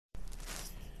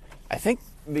think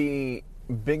the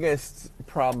biggest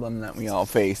problem that we all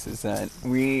face is that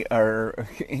we are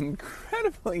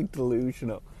incredibly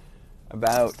delusional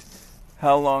about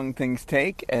how long things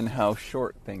take and how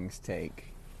short things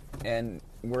take. And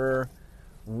we're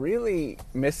really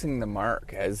missing the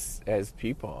mark as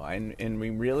people, and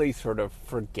we really sort of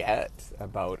forget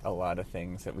about a lot of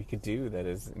things that we could do that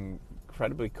is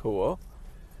incredibly cool,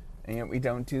 and yet we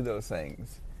don't do those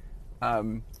things.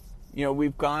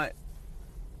 We've got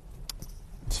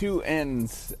two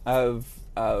ends of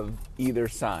either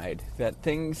side, that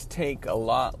things take a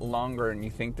lot longer than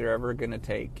you think they're ever going to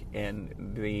take,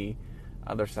 and the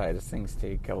other side is things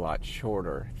take a lot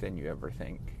shorter than you ever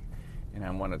think. And I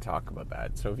want to talk about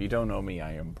that. So if you don't know me,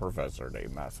 I am Professor Dave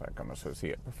Masek. I'm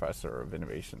Associate Professor of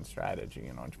Innovation Strategy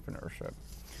and Entrepreneurship.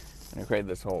 And I created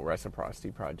this whole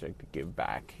reciprocity project to give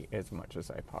back as much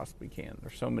as I possibly can.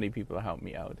 There's so many people that help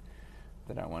me out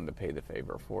that I wanted to pay the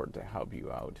favor forward to help you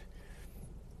out.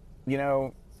 You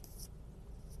know,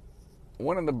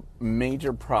 one of the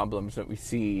major problems that we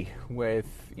see with,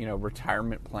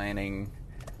 retirement planning,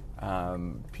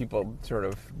 people sort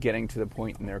of getting to the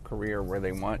point in their career where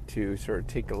they want to sort of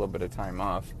take a little bit of time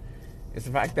off, is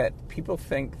the fact that people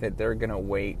think that they're going to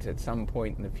wait at some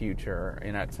point in the future,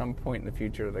 and at some point in the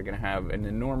future they're going to have an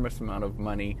enormous amount of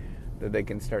money that they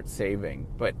can start saving.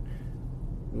 But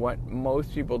what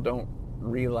most people don't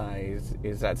realize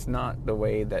is that's not the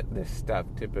way that this stuff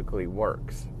typically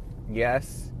works.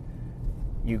 Yes,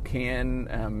 you can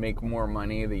make more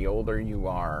money the older you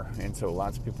are, and so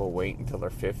lots of people wait until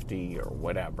they're 50 or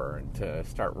whatever to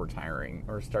start retiring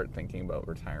or start thinking about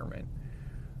retirement.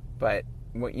 But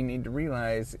what you need to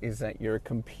realize is that you're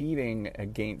competing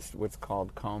against what's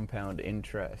called compound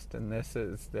interest, and this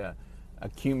is the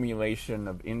accumulation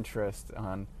of interest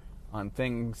on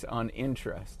things, on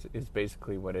interest is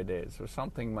basically what it is. So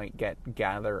something might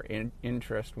gather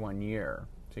interest 1 year.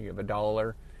 So you have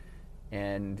 $1,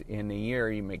 and in a year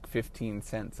you make 15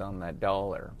 cents on that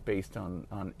dollar based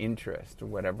on interest,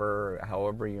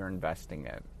 however you're investing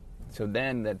it. So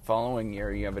then that following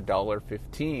year you have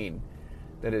 $1.15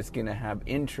 that is going to have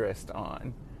interest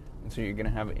on. And so you're going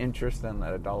to have interest on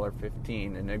that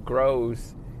 $1.15, and it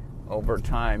grows over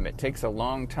time. It takes a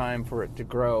long time for it to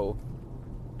grow,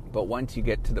 but once you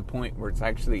get to the point where it's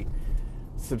actually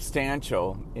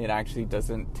substantial, it actually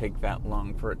doesn't take that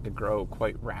long for it to grow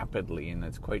quite rapidly, and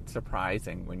it's quite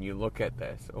surprising when you look at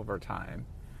this over time.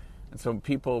 And so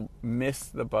people miss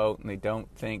the boat, and they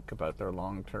don't think about their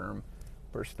long-term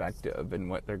perspective and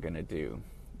what they're going to do.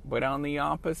 But on the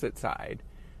opposite side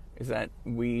is that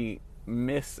we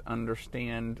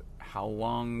misunderstand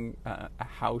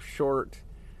how short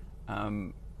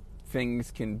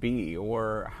things can be,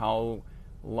 or how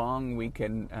long we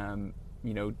can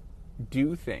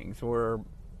do things, or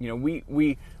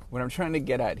we what I'm trying to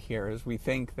get at here is we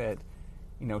think that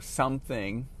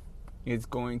something is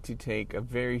going to take a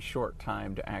very short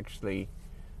time to actually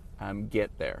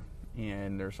get there,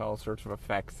 and there's all sorts of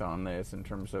effects on this in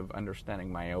terms of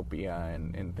understanding myopia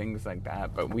and things like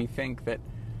that. But we think that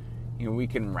we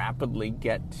can rapidly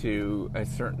get to a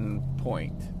certain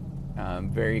point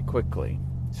very quickly.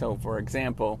 So for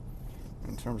example,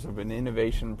 in terms of an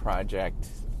innovation project,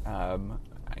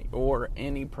 or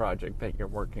any project that you're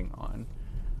working on,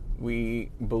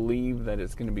 we believe that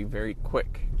it's going to be very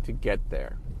quick to get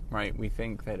there, right? We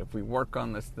think that if we work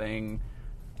on this thing,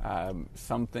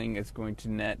 something is going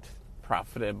to net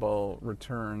profitable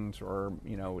returns, or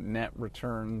net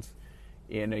returns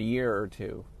in a year or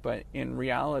two. But in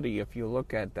reality, if you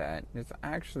look at that, it's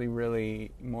actually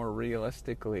really more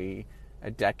realistically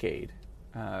a decade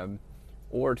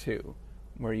or two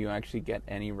where you actually get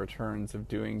any returns of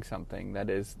doing something that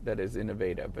is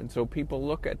innovative. And so people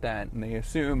look at that and they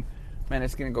assume, man,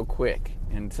 it's going to go quick,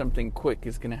 and something quick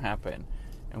is going to happen.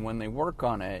 And when they work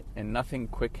on it and nothing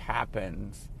quick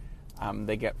happens,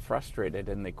 they get frustrated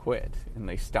and they quit, and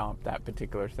they stop that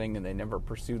particular thing, and they never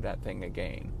pursue that thing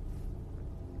again.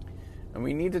 And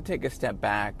we need to take a step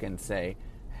back and say,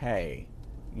 hey,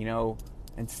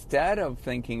 instead of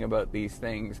thinking about these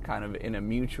things kind of in a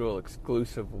mutual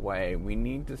exclusive way, we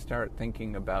need to start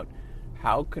thinking about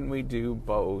how can we do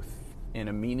both in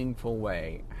a meaningful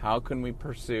way? How can we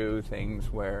pursue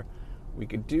things where we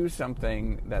could do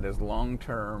something that is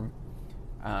long-term,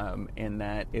 and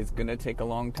that is going to take a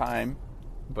long time,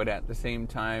 but at the same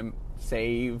time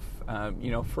save,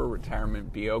 for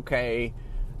retirement, be okay,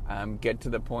 get to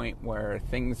the point where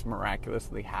things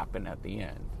miraculously happen at the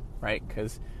end, right?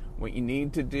 Because what you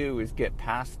need to do is get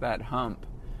past that hump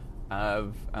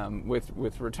of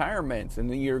with retirements, and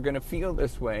then you're going to feel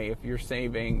this way if you're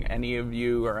saving. Any of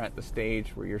you are at the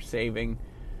stage where you're saving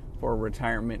for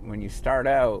retirement when you start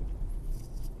out,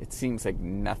 it seems like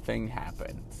nothing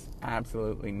happens.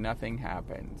 Absolutely nothing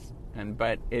happens.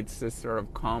 But it's this sort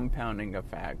of compounding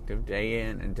effect of day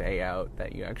in and day out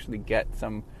that you actually get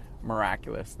some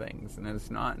miraculous things. And it's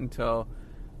not until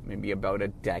maybe about a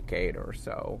decade or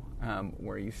so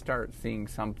where you start seeing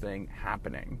something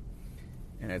happening.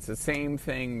 And it's the same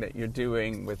thing that you're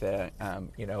doing with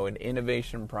an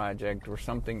innovation project or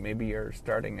something. Maybe you're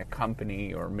starting a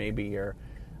company, or maybe you're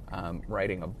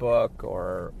writing a book,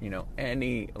 or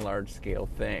any large-scale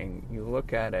thing. You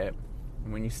look at it,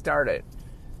 and when you start it,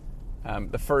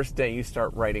 the first day you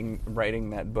start writing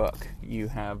that book, you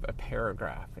have a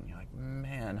paragraph, and you're like,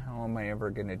 man, how am I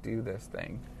ever going to do this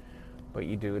thing? But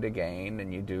you do it again,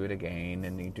 and you do it again,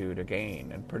 and you do it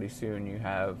again. And pretty soon you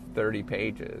have 30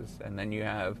 pages, and then you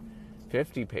have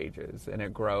 50 pages, and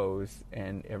it grows,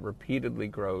 and it repeatedly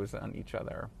grows on each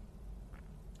other.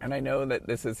 And I know that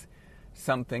this is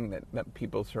something that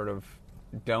people sort of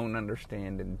don't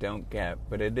understand and don't get,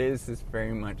 but it is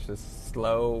very much a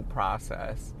slow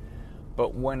process.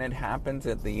 But when it happens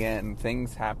at the end,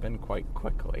 things happen quite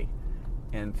quickly,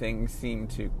 and things seem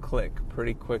to click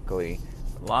pretty quickly,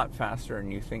 a lot faster than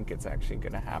you think it's actually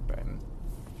going to happen.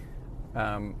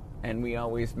 And we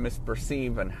always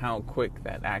misperceive on how quick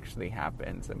that actually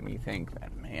happens, and we think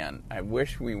that, man, I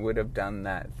wish we would have done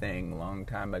that thing a long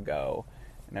time ago,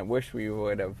 and I wish we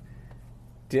would have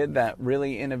did that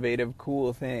really innovative,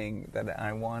 cool thing that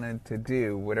I wanted to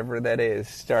do, whatever that is,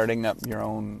 starting up your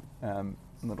own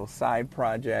little side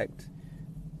project,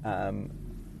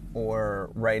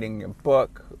 or writing a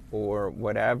book, or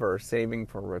whatever, saving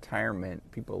for retirement.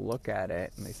 People look at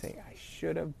it and they say, I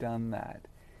should have done that.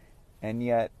 And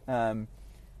yet,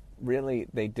 really,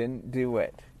 they didn't do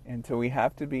it. And so we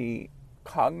have to be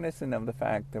cognizant of the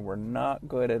fact that we're not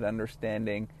good at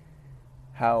understanding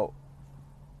how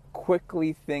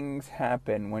quickly things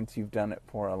happen once you've done it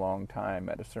for a long time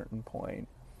at a certain point,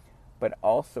 but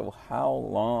also how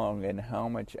long and how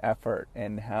much effort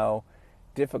and how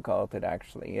difficult it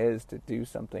actually is to do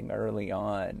something early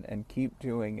on and keep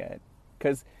doing it,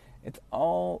 because it's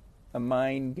all a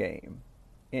mind game.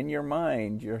 In your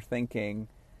mind, you're thinking,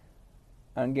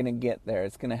 I'm going to get there,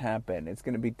 it's going to happen, it's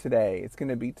going to be today, it's going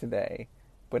to be today.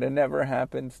 But it never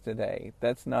happens today.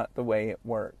 That's not the way it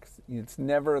works. It's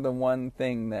never the one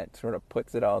thing that sort of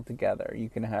puts it all together. You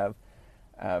can have,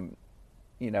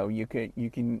 you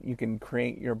can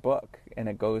create your book and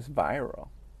it goes viral.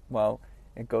 Well,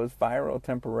 it goes viral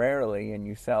temporarily and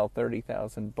you sell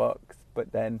 30,000 books.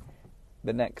 But then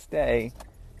the next day,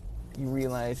 you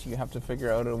realize you have to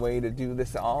figure out a way to do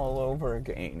this all over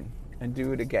again, and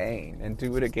do it again, and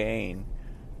do it again,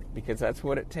 because that's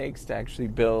what it takes to actually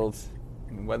build.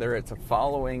 Whether it's a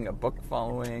following, a book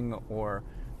following, or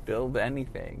build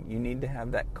anything, you need to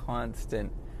have that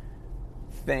constant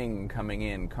thing coming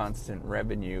in, constant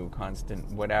revenue,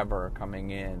 constant whatever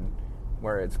coming in,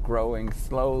 where it's growing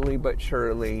slowly but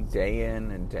surely, day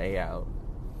in and day out.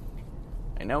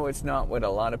 I know it's not what a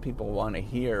lot of people want to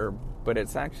hear, but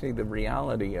it's actually the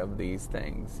reality of these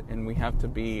things, and we have to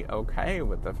be okay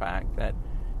with the fact that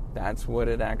that's what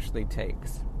it actually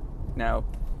takes. Now,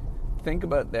 think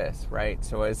about this, right?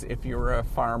 So as if you were a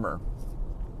farmer,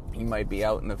 you might be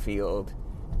out in the field,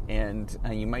 and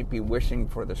you might be wishing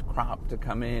for this crop to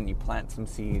come in. You plant some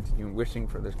seeds, and you're wishing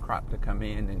for this crop to come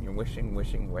in, and you're wishing,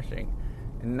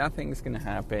 and nothing's going to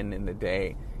happen in the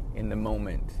day, in the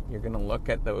moment. You're going to look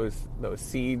at those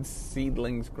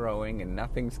seedlings growing, and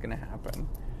nothing's going to happen.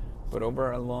 But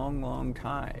over a long, long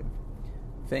time,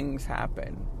 things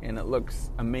happen, and it looks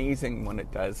amazing when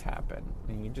it does happen.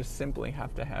 And you just simply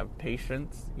have to have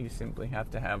patience. You simply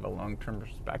have to have a long-term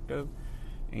perspective,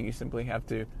 and you simply have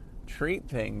to treat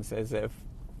things as if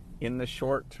in the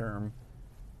short term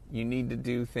you need to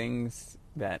do things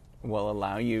that will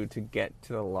allow you to get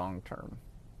to the long term.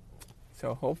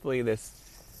 So hopefully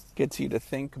this gets you to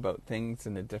think about things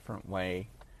in a different way,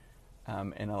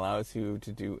 and allows you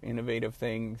to do innovative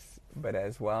things, but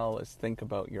as well as think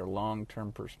about your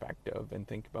long-term perspective and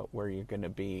think about where you're going to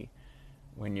be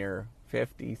when you're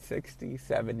 50, 60,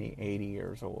 70, 80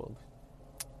 years old.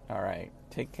 All right,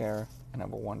 take care and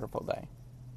have a wonderful day.